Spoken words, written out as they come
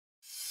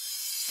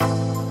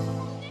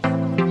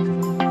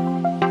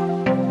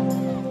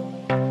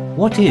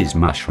What is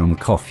mushroom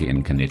coffee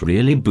and can it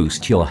really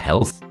boost your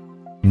health?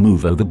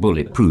 Move over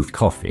bulletproof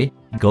coffee,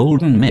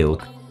 golden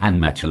milk, and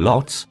matcha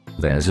lots.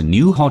 There's a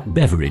new hot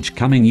beverage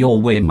coming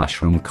your way,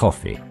 mushroom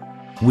coffee.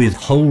 With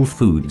Whole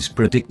Foods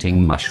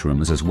predicting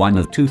mushrooms as one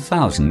of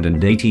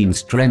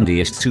 2018's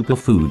trendiest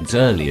superfoods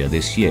earlier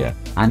this year,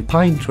 and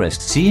Pinterest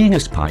seeing a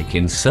spike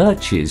in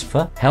searches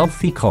for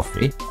healthy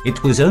coffee,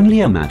 it was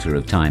only a matter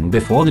of time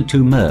before the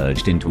two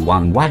merged into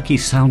one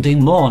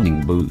wacky-sounding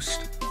morning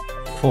boost.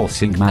 For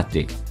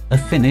Sigmatic, a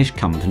Finnish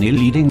company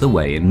leading the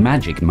way in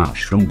magic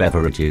mushroom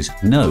beverages,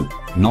 no,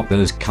 not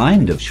those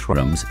kind of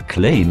shrooms,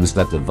 claims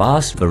that the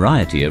vast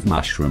variety of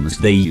mushrooms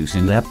they use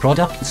in their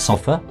products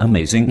offer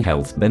amazing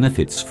health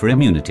benefits for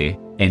immunity,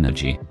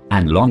 energy,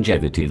 and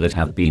longevity that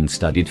have been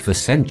studied for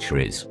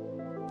centuries.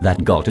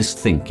 That got us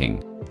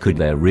thinking, could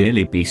there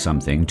really be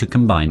something to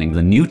combining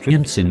the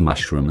nutrients in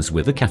mushrooms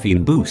with a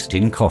caffeine boost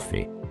in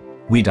coffee?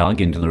 We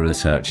dug into the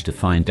research to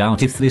find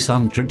out if this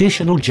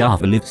untraditional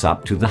Java lives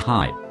up to the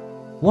hype.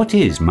 What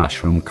is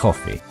mushroom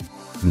coffee?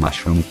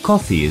 Mushroom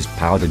coffee is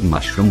powdered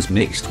mushrooms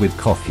mixed with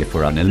coffee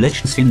for an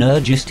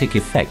synergistic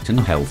effect and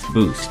health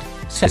boost,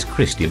 says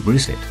Christy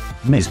Brissett,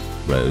 Ms.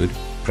 Road,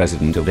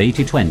 president of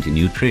 80/20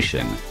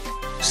 Nutrition.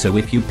 So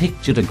if you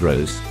pictured a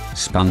gross,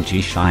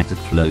 spongy shite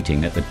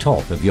floating at the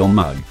top of your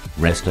mug,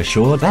 rest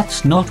assured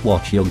that's not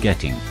what you're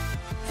getting.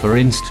 For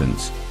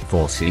instance,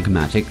 for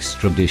Sigmatic's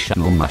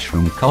traditional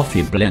mushroom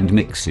coffee blend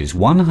mixes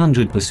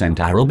 100%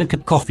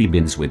 Arabica coffee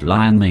beans with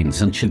lion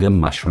manes and sugar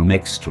mushroom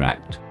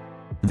extract.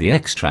 The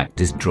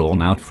extract is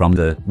drawn out from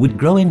the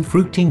wood-growing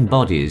fruiting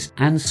bodies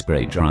and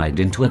spray-dried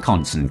into a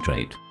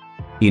concentrate.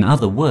 In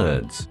other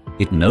words,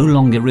 it no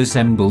longer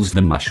resembles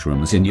the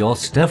mushrooms in your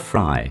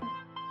stir-fry.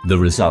 The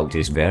result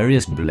is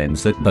various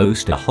blends that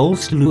boast a whole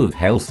slew of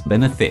health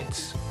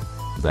benefits.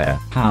 Their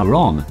Power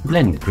On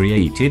blend,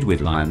 created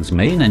with lion's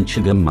mane and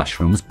sugar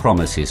mushrooms,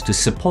 promises to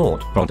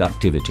support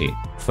productivity,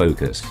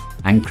 focus,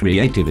 and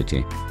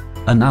creativity.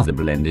 Another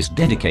blend is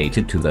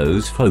dedicated to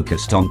those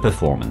focused on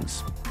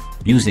performance.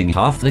 Using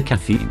half the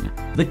caffeine,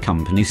 the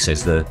company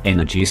says the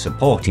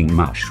energy-supporting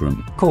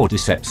mushroom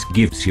cordyceps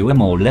gives you a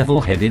more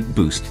level-headed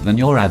boost than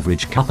your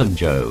average cup of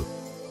joe.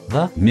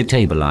 The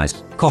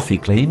metabolized coffee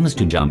claims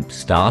to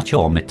jump-start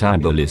your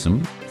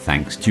metabolism,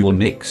 thanks to your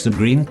mix of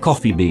green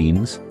coffee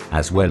beans,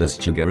 as well as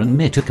sugar and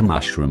maca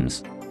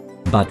mushrooms.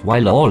 But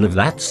while all of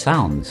that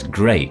sounds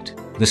great,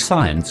 the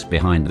science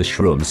behind the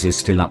shrooms is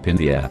still up in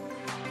the air.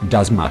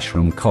 Does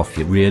mushroom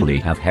coffee really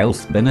have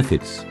health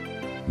benefits?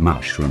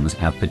 Mushrooms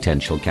have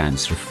potential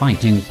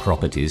cancer-fighting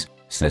properties,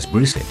 says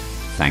Brissett,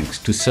 thanks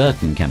to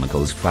certain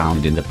chemicals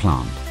found in the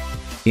plant.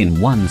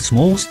 In one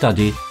small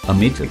study, a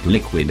metered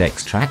liquid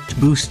extract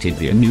boosted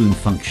the immune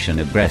function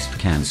of breast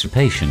cancer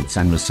patients,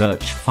 and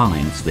research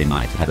finds they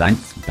might have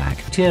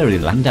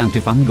antibacterial and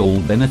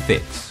antifungal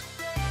benefits.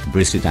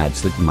 Brissett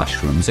adds that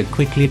mushrooms are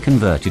quickly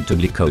converted to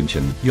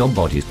glycogen, your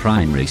body's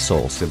primary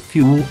source of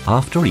fuel,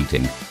 after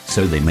eating,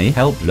 so they may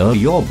help lower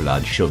your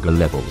blood sugar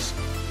levels.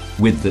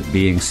 With that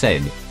being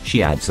said,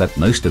 she adds that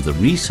most of the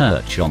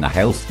research on the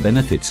health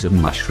benefits of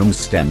mushrooms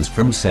stems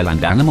from cell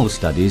and animal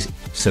studies,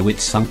 so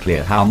it's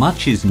unclear how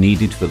much is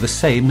needed for the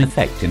same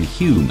effect in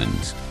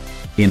humans.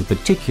 In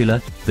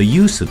particular, the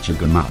use of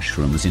sugar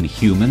mushrooms in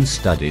human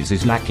studies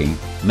is lacking,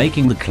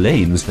 making the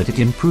claims that it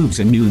improves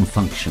immune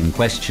function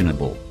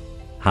questionable.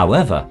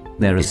 However,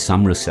 there is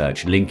some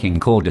research linking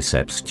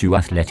cordyceps to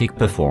athletic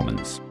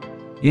performance.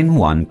 In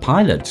one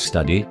pilot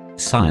study,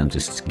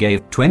 scientists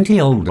gave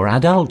 20 older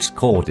adults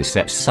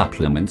cordyceps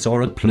supplements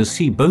or a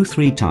placebo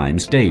 3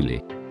 times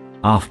daily.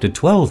 After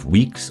 12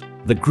 weeks,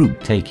 the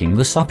group taking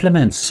the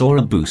supplements saw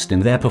a boost in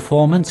their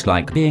performance,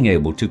 like being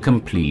able to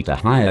complete a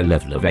higher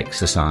level of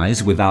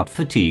exercise without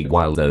fatigue,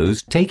 while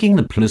those taking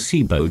the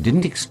placebo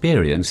didn't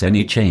experience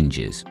any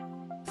changes.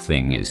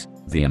 Thing is,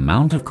 the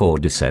amount of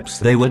cordyceps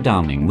they were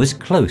downing was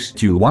close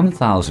to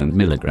 1,000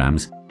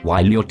 milligrams,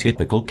 while your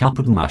typical cup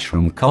of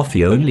mushroom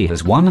coffee only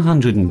has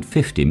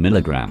 150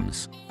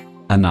 milligrams.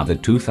 Another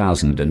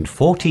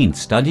 2014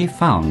 study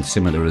found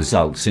similar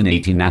results in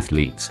 18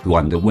 athletes who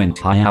underwent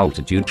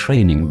high-altitude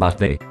training, but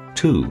they,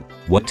 too,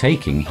 were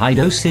taking high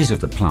doses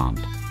of the plant.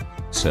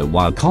 So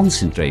while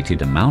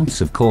concentrated amounts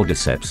of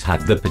cordyceps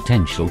have the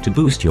potential to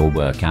boost your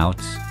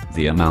workouts,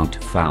 the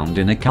amount found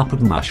in a cup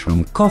of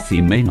mushroom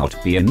coffee may not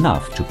be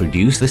enough to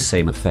produce the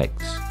same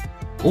effects.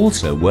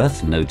 Also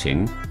worth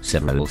noting,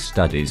 several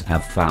studies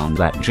have found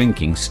that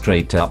drinking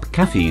straight-up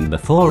caffeine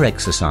before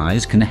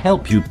exercise can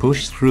help you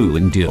push through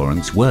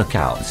endurance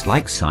workouts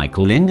like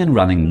cycling and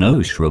running, no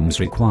shrooms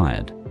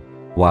required.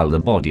 While the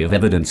body of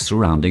evidence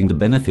surrounding the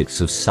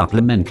benefits of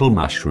supplemental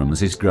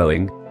mushrooms is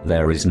growing,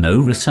 there is no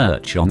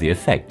research on the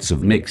effects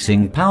of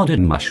mixing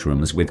powdered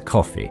mushrooms with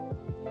coffee.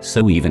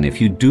 So even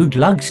if you do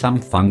glug some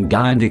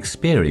fungi and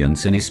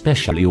experience an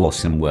especially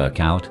awesome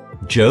workout,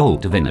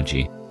 jolt of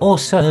energy, or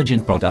surge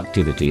in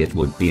productivity, it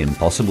would be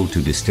impossible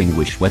to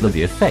distinguish whether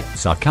the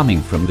effects are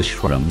coming from the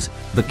shrooms,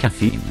 the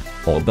caffeine,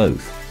 or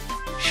both.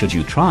 Should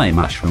you try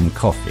mushroom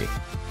coffee?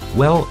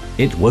 Well,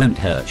 it won't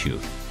hurt you.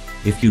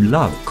 If you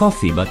love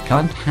coffee but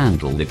can't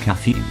handle the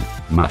caffeine,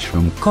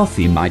 mushroom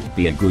coffee might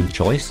be a good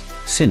choice,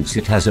 since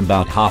it has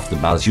about half the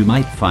buzz you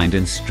might find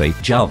in straight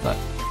Java.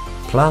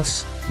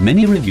 Plus,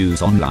 many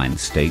reviews online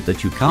state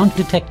that you can't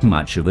detect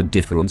much of a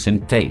difference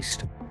in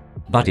taste.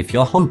 But if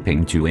you're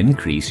hoping to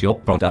increase your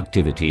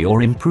productivity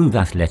or improve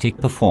athletic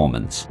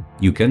performance,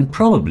 you can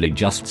probably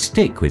just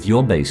stick with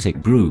your basic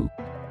brew.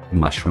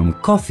 Mushroom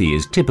coffee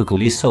is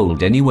typically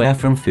sold anywhere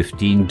from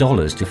 $15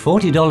 to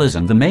 $40,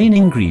 and the main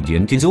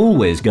ingredient is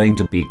always going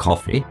to be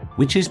coffee,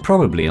 which is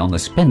probably on the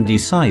spendy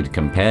side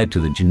compared to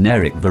the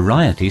generic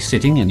variety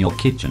sitting in your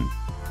kitchen.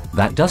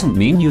 That doesn't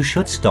mean you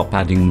should stop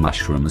adding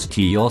mushrooms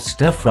to your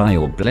stir fry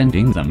or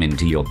blending them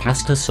into your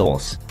pasta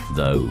sauce,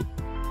 though.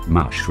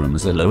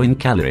 Mushrooms are low in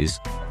calories,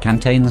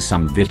 contain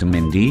some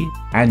vitamin D,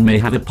 and may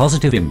have a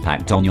positive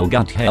impact on your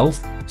gut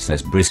health,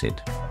 says Brissett.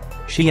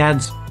 She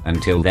adds,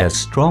 until there's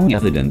strong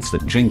evidence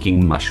that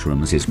drinking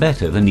mushrooms is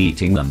better than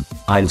eating them,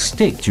 I'll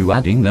stick to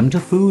adding them to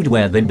food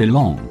where they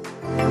belong.